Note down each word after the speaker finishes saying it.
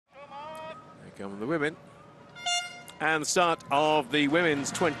come the women. And the start of the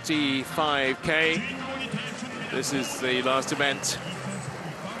women's 25K. This is the last event.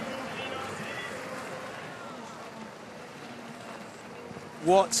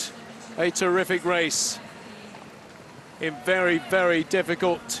 What a terrific race. In very, very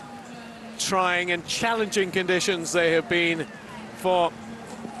difficult, trying and challenging conditions they have been for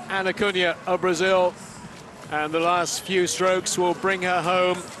Ana Cunha of Brazil. And the last few strokes will bring her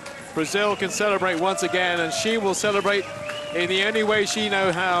home. Brazil can celebrate once again, and she will celebrate in the only way she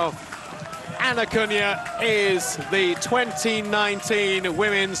knows how. Ana Cunha is the 2019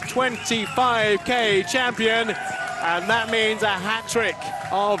 Women's 25K champion, and that means a hat-trick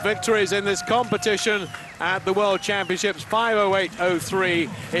of victories in this competition at the World Championships. 5:08.03.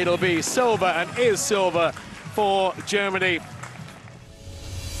 It'll be silver, and is silver for Germany.